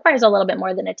sensitive. It requires a little bit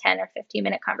more than a 10 or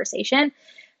 15-minute conversation.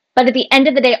 But at the end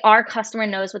of the day, our customer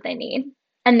knows what they need,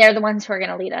 and they're the ones who are going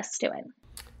to lead us to it.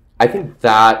 I think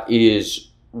that is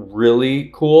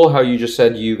really cool how you just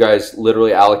said you guys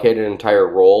literally allocated an entire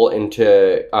role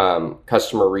into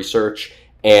customer research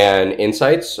and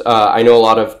insights. I know a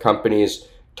lot of companies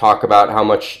talk about how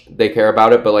much they care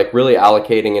about it, but like really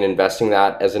allocating and investing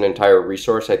that as an entire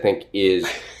resource, I think You're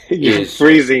is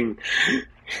freezing.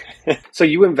 So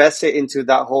you invested into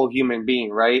that whole human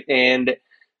being, right? And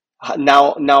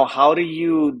now, how do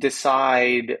you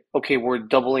decide, okay, we're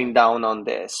doubling down on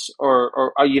this?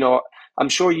 Or I'm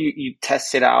sure you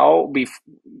test it out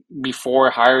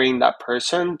before hiring that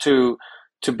person to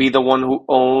be the one who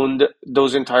owned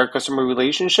those entire customer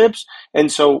relationships.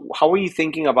 And so how are you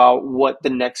thinking about what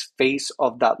the next phase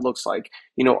of that looks like?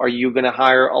 Are you going to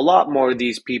hire a lot more of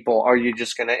these people? Are you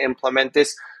just going to implement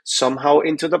this somehow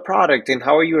into the product? And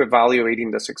how are you evaluating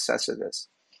the success of this?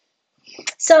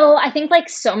 So I think, like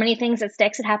so many things at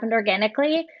Stix, it happened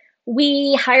organically.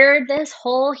 We hired this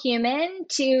whole human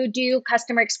to do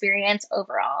customer experience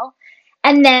overall.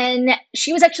 And then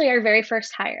she was actually our very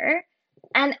first hire.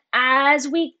 And as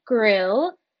we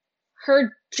grew,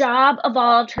 her job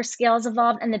evolved, her skills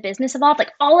evolved, and the business evolved.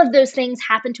 Like, all of those things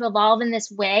happened to evolve in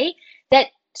this way that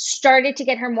started to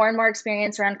get her more and more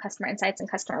experience around customer insights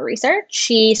and customer research.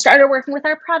 She started working with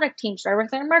our product team, started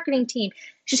with our marketing team.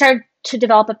 She started to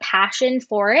develop a passion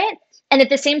for it. And at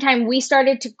the same time, we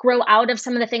started to grow out of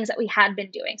some of the things that we had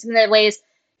been doing. Some of the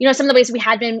ways we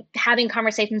had been having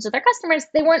conversations with our customers,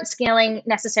 they weren't scaling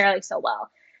necessarily so well.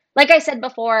 Like I said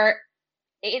before,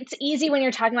 it's easy when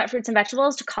you're talking about fruits and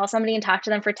vegetables to call somebody and talk to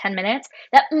them for 10 minutes.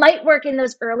 That might work in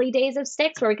those early days of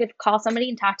Stix where we could call somebody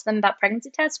and talk to them about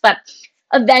pregnancy tests, but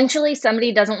eventually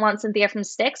somebody doesn't want Cynthia from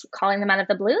Stix calling them out of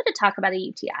the blue to talk about a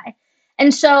UTI.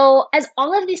 And so as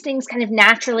all of these things kind of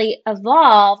naturally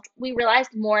evolved, we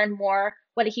realized more and more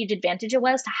what a huge advantage it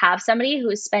was to have somebody who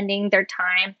was spending their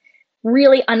time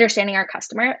really understanding our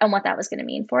customer and what that was going to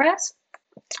mean for us.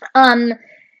 And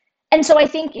so I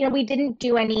think, we didn't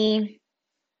do any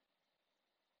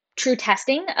true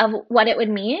testing of what it would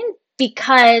mean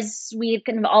because we had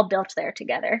kind of all built there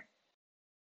together.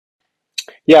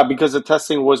 Yeah, because the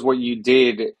testing was what you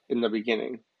did in the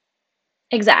beginning.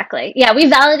 Exactly. Yeah, we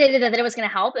validated that it was going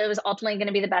to help. It was ultimately going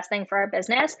to be the best thing for our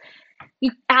business.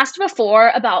 You asked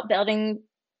before about building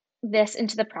this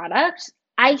into the product.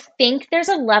 I think there's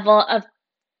a level of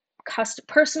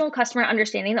personal customer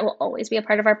understanding that will always be a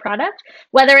part of our product,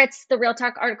 whether it's the Real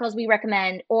Talk articles we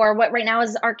recommend, or what right now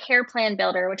is our care plan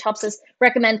builder, which helps us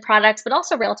recommend products, but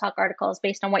also Real Talk articles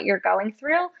based on what you're going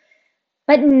through.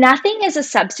 But nothing is a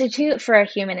substitute for a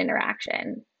human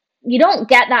interaction. You don't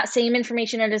get that same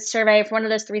information in a survey from one of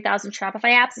those 3,000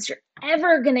 Shopify apps as you're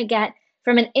ever going to get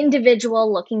from an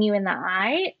individual looking you in the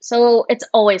eye. So it's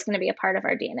always going to be a part of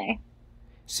our DNA.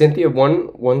 Cynthia,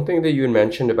 one thing that you had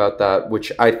mentioned about that,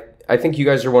 which I think you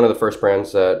guys are one of the first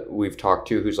brands that we've talked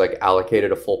to who's like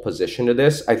allocated a full position to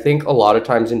this. I think a lot of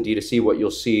times in D2C, what you'll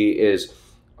see is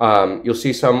you'll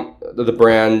see the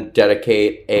brand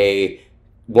dedicate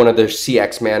one of their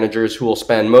CX managers who will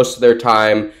spend most of their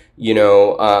time,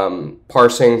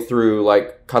 parsing through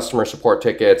like customer support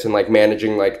tickets and like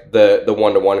managing like the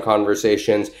one-to-one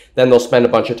conversations. Then they'll spend a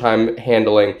bunch of time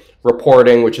handling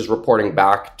reporting, which is reporting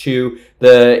back to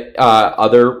the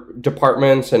other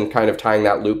departments and kind of tying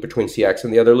that loop between CX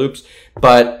and the other loops.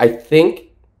 But I think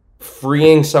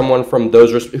freeing someone from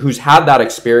those who's had that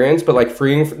experience, but like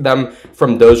freeing them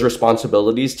from those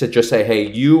responsibilities to just say, hey,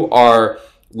 you are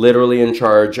literally in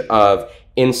charge of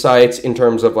insights in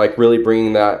terms of like really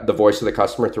bringing the voice of the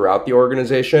customer throughout the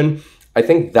organization. I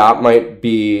think that might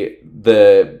be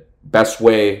the best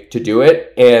way to do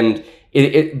it. And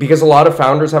it because a lot of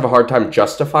founders have a hard time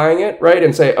justifying it, right?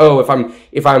 And say, oh,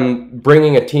 if I'm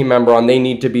bringing a team member on, they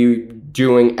need to be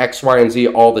doing X, Y, and Z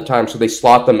all the time. So they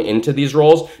slot them into these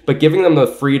roles, but giving them the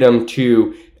freedom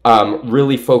to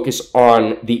really focus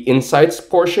on the insights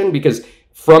portion, because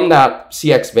from that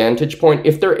CX vantage point,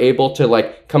 if they're able to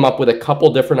like come up with a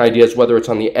couple different ideas, whether it's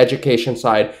on the education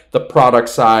side, the product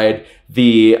side,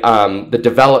 the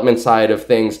development side of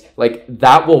things, like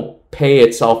that will pay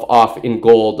itself off in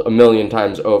gold 1,000,000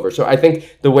 times over. So I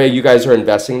think the way you guys are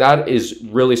investing that is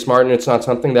really smart, and it's not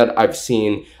something that I've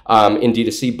seen in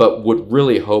D2C, but would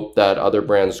really hope that other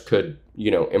brands could,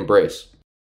 embrace.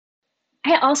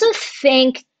 I also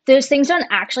think those things don't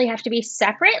actually have to be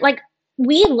separate. Like,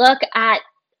 we look at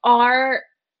our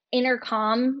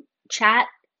intercom chat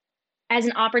as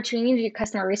an opportunity to do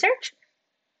customer research,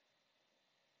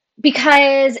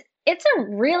 because it's a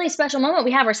really special moment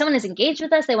we have where someone is engaged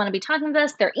with us. They want to be talking with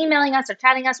us. They're emailing us or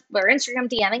chatting us or Instagram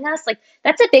DMing us. Like,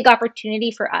 that's a big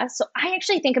opportunity for us. So I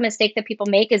actually think a mistake that people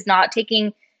make is not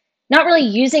really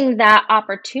using that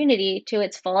opportunity to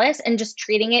its fullest and just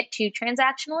treating it too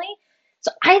transactionally.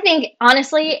 So I think,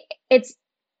 honestly, it's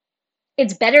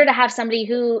better to have somebody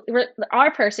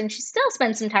our person, she still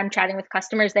spends some time chatting with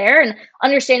customers there and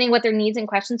understanding what their needs and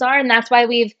questions are. And that's why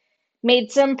we've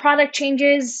made some product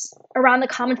changes around the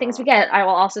common things we get. I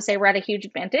will also say we're at a huge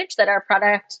advantage that our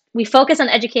product, we focus on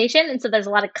education. And so there's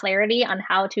a lot of clarity on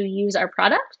how to use our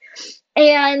product.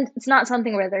 And it's not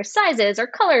something where there's sizes or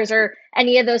colors or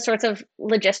any of those sorts of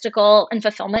logistical and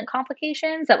fulfillment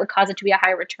complications that would cause it to be a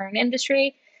high return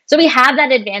industry. So we have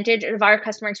that advantage of our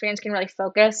customer experience can really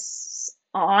focus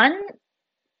on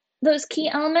those key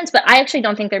elements, but I actually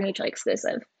don't think they're mutually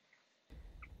exclusive.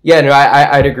 Yeah, no,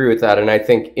 I'd agree with that. And I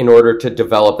think in order to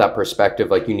develop that perspective,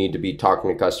 like, you need to be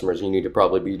talking to customers, you need to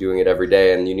probably be doing it every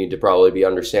day, and you need to probably be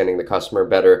understanding the customer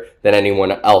better than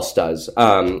anyone else does,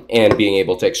 and being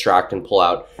able to extract and pull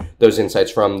out those insights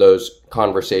from those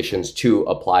conversations to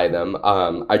apply them.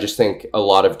 I just think a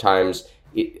lot of times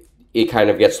it kind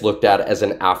of gets looked at as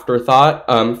an afterthought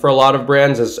for a lot of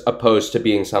brands, as opposed to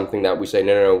being something that we say,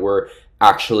 no, we're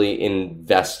actually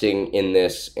investing in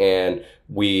this, and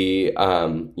we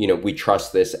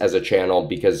trust this as a channel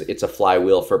because it's a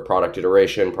flywheel for product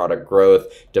iteration, product growth,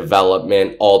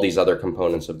 development, all these other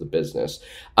components of the business.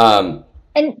 And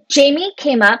Jamie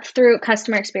came up through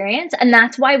customer experience, and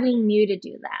that's why we knew to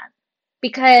do that,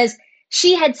 because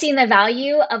she had seen the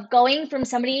value of going from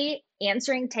somebody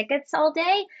answering tickets all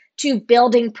day to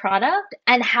building product,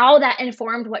 and how that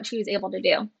informed what she was able to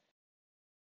do.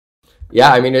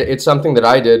 Yeah, I mean, it's something that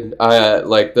I did.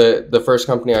 Like the first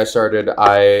company I started,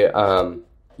 I ran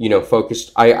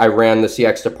the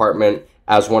CX department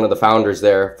as one of the founders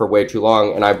there for way too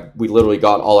long. And we literally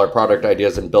got all our product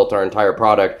ideas and built our entire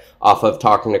product off of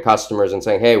talking to customers and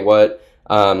saying, hey, what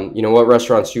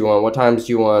restaurants do you want? What times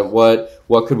do you want?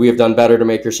 What could we have done better to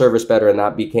make your service better? And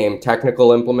that became technical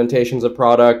implementations of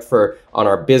product. On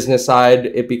our business side,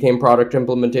 it became product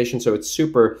implementation. So it's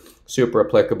super, super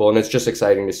applicable. And it's just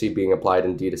exciting to see being applied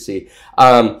in D2C.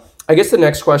 I guess the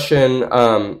next question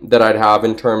that I'd have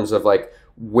in terms of like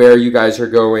where you guys are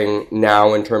going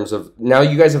now, in terms of, now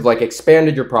you guys have like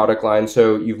expanded your product line.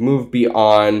 So you've moved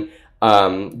beyond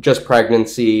just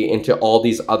pregnancy into all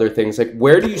these other things. Like,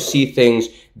 where do you see things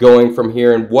going from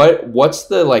here, and what's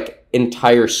the like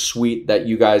entire suite that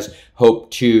you guys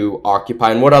hope to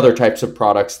occupy, and what other types of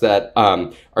products that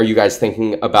are you guys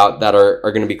thinking about that are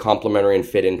going to be complementary and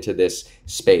fit into this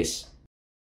space?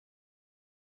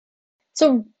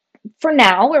 So for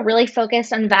now, we're really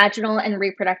focused on vaginal and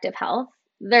reproductive health.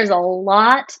 There's a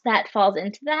lot that falls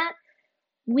into that.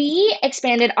 We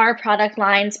expanded our product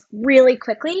lines really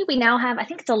quickly. We now have, I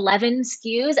think it's 11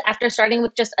 SKUs after starting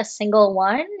with just a single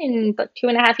one in about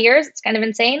 2.5 years. It's kind of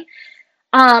insane.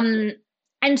 And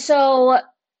so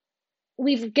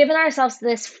we've given ourselves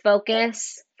this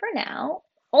focus for now.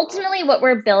 Ultimately, what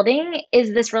we're building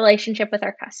is this relationship with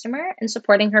our customer and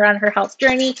supporting her on her health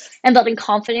journey and building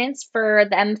confidence for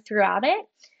them throughout it.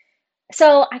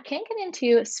 So I can't get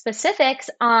into specifics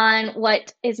on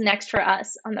what is next for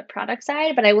us on the product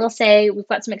side, but I will say we've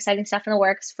got some exciting stuff in the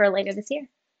works for later this year.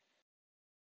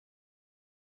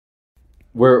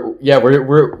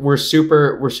 We're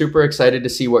super excited to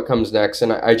see what comes next,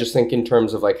 and I just think in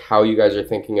terms of like how you guys are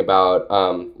thinking about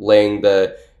laying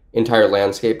the entire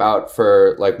landscape out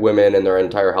for like women and their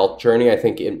entire health journey, I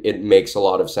think it makes a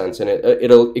lot of sense, and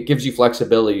it gives you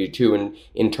flexibility too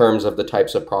in terms of the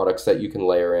types of products that you can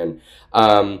layer in.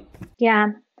 Yeah,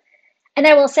 and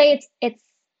I will say it's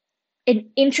an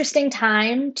interesting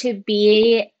time to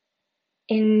be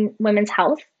in women's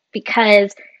health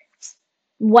because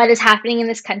what is happening in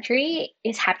this country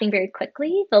is happening very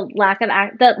quickly. The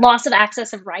loss of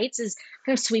access of rights is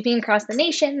kind of sweeping across the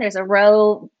nation. There's a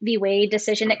Roe v. Wade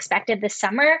decision expected this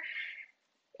summer.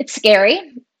 It's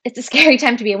scary. It's a scary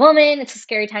time to be a woman. It's a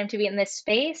scary time to be in this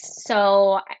space.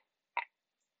 So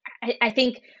I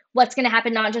think what's going to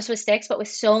happen, not just with Stix, but with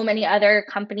so many other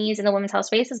companies in the women's health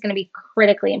space, is going to be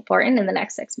critically important in the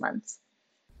next 6 months.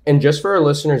 And just for our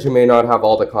listeners who may not have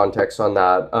all the context on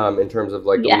that, in terms of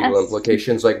like the legal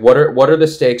implications, like what are the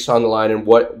stakes on the line, and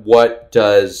what's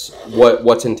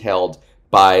entailed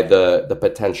by the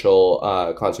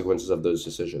potential consequences of those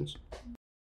decisions?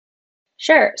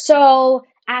 Sure. So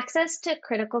access to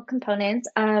critical components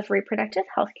of reproductive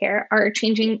health care are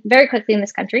changing very quickly in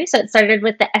this country. So it started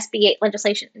with the SB 8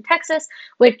 legislation in Texas,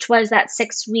 which was that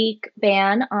 6-week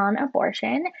ban on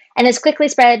abortion, and has quickly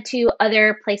spread to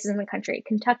other places in the country.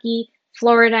 Kentucky,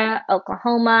 Florida,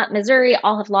 Oklahoma, Missouri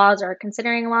all have laws or are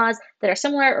considering laws that are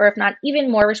similar, or if not even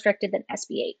more restricted than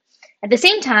SB 8. At the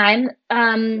same time,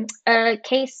 a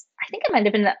case, I think it might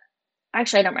have been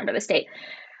actually, I don't remember the state.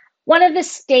 One of the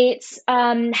states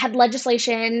had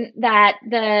legislation that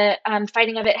the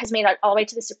fighting of it has made it all the way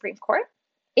to the Supreme Court,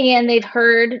 and they've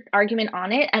heard argument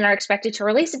on it and are expected to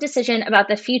release a decision about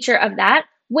the future of that,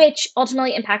 which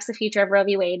ultimately impacts the future of Roe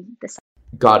v. Wade this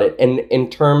summer. Got it. And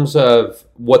in terms of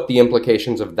what the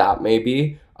implications of that may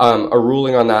be, a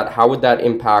ruling on that, how would that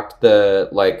impact the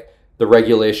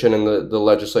regulation and the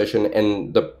legislation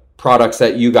and the products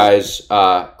that you guys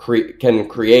can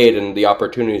create and the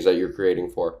opportunities that you're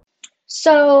creating for?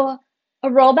 So a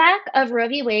rollback of Roe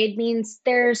v. Wade means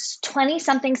there's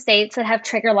 20-something states that have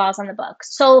trigger laws on the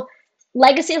books. So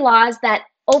legacy laws that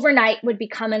overnight would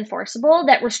become enforceable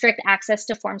that restrict access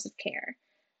to forms of care.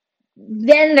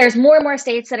 Then there's more and more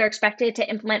states that are expected to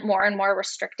implement more and more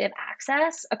restrictive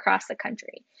access across the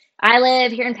country. I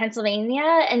live here in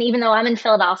Pennsylvania, and even though I'm in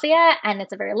Philadelphia, and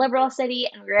it's a very liberal city,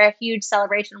 and we're a huge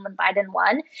celebration when Biden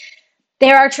won,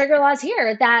 there are trigger laws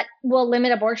here that will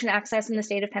limit abortion access in the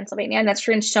state of Pennsylvania, and that's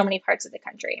true in so many parts of the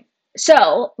country.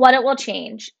 So what it will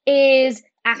change is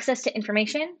access to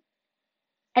information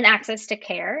and access to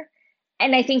care.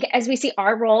 And I think as we see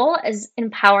our role as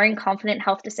empowering confident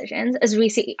health decisions, as we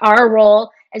see our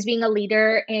role as being a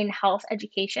leader in health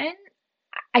education,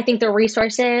 I think the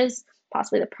resources,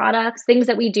 possibly the products, things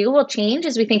that we do will change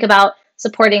as we think about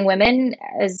supporting women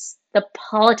as the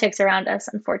politics around us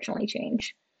unfortunately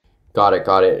change. Got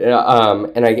it.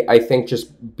 And I think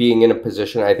just being in a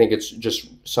position, I think it's just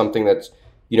something that's,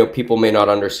 people may not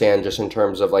understand just in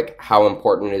terms of like how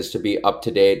important it is to be up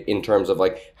to date in terms of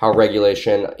like how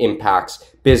regulation impacts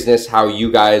business, how you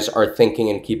guys are thinking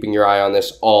and keeping your eye on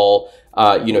this all,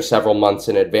 several months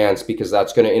in advance, because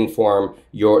that's going to inform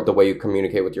the way you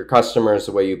communicate with your customers,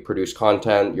 the way you produce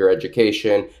content, your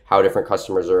education, how different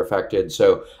customers are affected.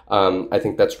 So I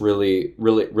think that's really,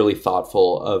 really, really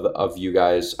thoughtful of you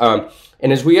guys. And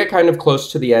as we get kind of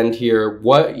close to the end here,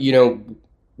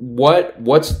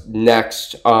 what's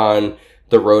next on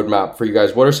the roadmap for you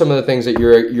guys? What are some of the things that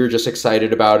you're just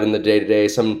excited about in the day-to-day,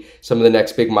 some of the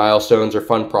next big milestones or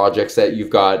fun projects that you've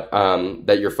got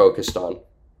that you're focused on?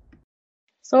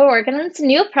 So we're working on some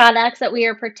new products that we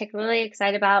are particularly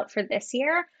excited about for this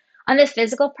year. On the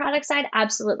physical product side,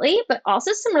 absolutely, but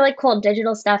also some really cool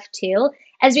digital stuff too,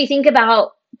 as we think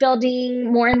about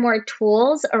building more and more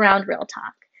tools around Real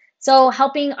Talk. So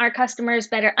helping our customers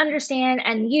better understand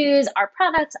and use our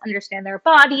products, understand their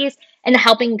bodies, and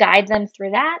helping guide them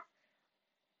through that.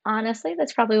 Honestly,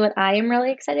 that's probably what I am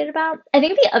really excited about. I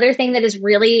think the other thing that is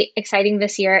really exciting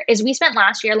this year is we spent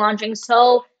last year launching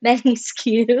so many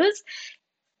SKUs,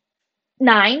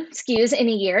 9 SKUs in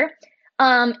a year.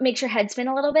 Makes your head spin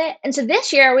a little bit. And so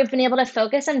this year we've been able to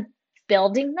focus on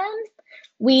building them.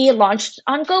 We launched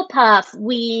on GoPuff.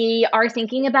 We are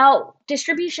thinking about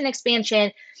distribution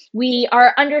expansion. We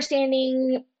are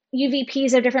understanding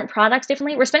UVPs of different products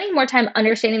differently. We're spending more time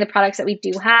understanding the products that we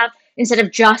do have instead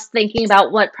of just thinking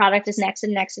about what product is next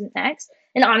and next and next.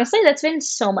 And honestly, that's been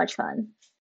so much fun.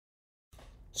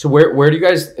 So where do you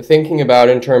guys thinking about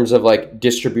in terms of like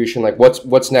distribution, like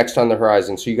what's next on the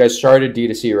horizon? So you guys started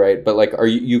D2C, right? But like, are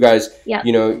you guys, Yeah.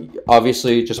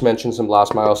 Obviously just mentioned some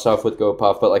last mile stuff with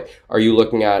GoPuff, but like, are you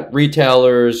looking at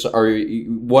retailers?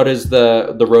 What does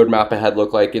the roadmap ahead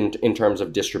look like in terms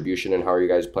of distribution, and how are you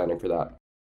guys planning for that?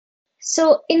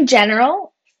 So in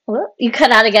general, you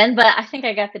cut out again, but I think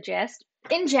I got the gist.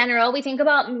 In general, we think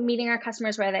about meeting our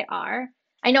customers where they are.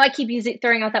 I know I keep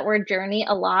throwing out that word journey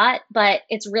a lot, but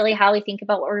it's really how we think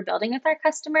about what we're building with our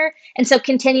customer. And so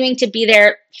continuing to be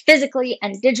there physically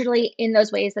and digitally in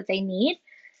those ways that they need.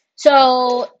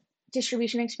 So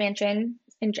distribution expansion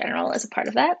in general is a part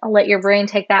of that. I'll let your brain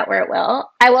take that where it will.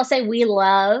 I will say we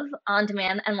love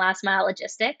on-demand and last mile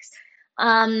logistics.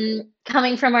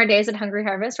 Coming from our days at Hungry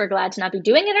Harvest, we're glad to not be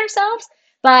doing it ourselves,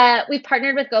 but we've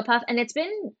partnered with GoPuff, and it's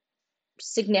been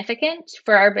significant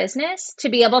for our business to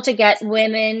be able to get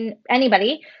women,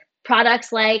 anybody,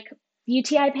 products like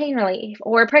UTI pain relief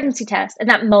or pregnancy test. And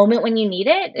that moment when you need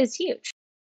it is huge.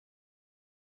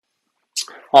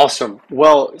 Awesome.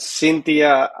 Well,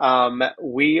 Cynthia,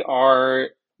 we are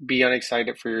beyond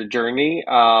excited for your journey.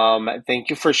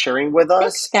 Thank you for sharing with Thanks,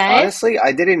 us. guys. Honestly,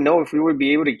 I didn't know if we would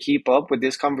be able to keep up with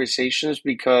these conversations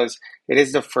because it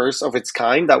is the first of its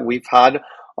kind that we've had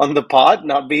on the pod,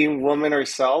 not being women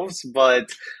ourselves,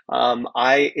 but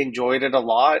I enjoyed it a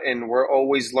lot, and we're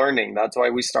always learning. That's why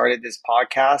we started this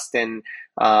podcast. And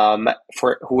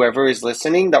for whoever is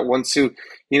listening that wants to,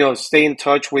 stay in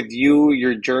touch with you,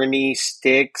 your journey,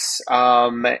 Stix,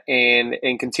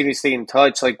 and continue to stay in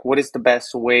touch, like what is the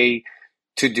best way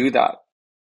to do that?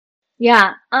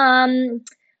 Yeah.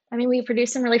 We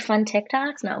produce some really fun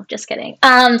TikToks. No, just kidding.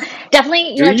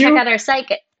 Definitely, Do check you? out our site.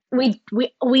 We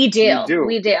You do. do.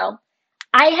 We do.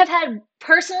 I have had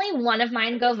personally one of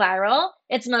mine go viral.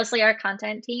 It's mostly our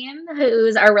content team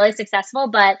who's are really successful,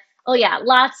 but oh yeah,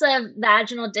 lots of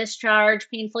vaginal discharge,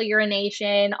 painful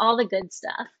urination, all the good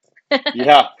stuff.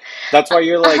 Yeah. That's why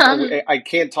you're like, Um, I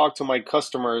can't talk to my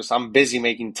customers. I'm busy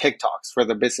making TikToks for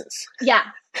the business. yeah,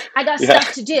 I got Yeah.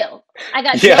 stuff to do. I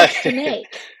got Yeah. jokes to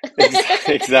make.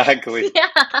 Exactly. Yeah.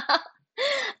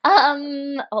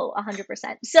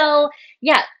 100%. So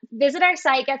yeah, visit our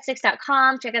site,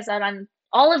 getstix.com. Check us out on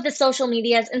all of the social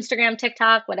medias, Instagram,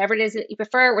 TikTok, whatever it is that you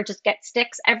prefer. We're just Get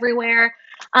Stix everywhere.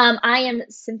 I am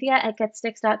Cynthia at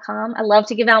getstix.com. I love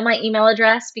to give out my email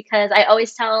address because I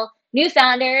always tell new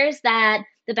founders that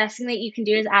the best thing that you can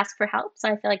do is ask for help. So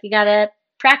I feel like you got to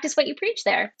practice what you preach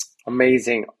there.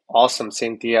 Amazing. Awesome,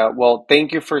 Cynthia. Well,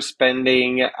 thank you for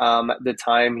spending the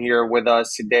time here with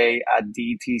us today at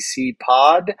DTC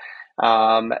Pod.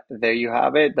 There you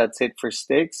have it. That's it for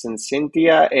Stix and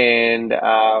Cynthia. And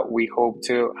we hope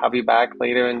to have you back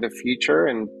later in the future.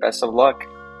 And best of luck.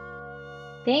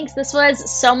 Thanks. This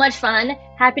was so much fun.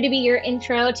 Happy to be your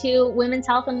intro to women's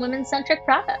health and women's centric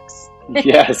products.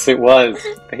 Yes, it was.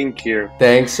 Thank you.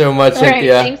 Thanks so much, All right.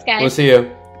 Cynthia. Thanks, guys. We'll see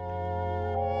you.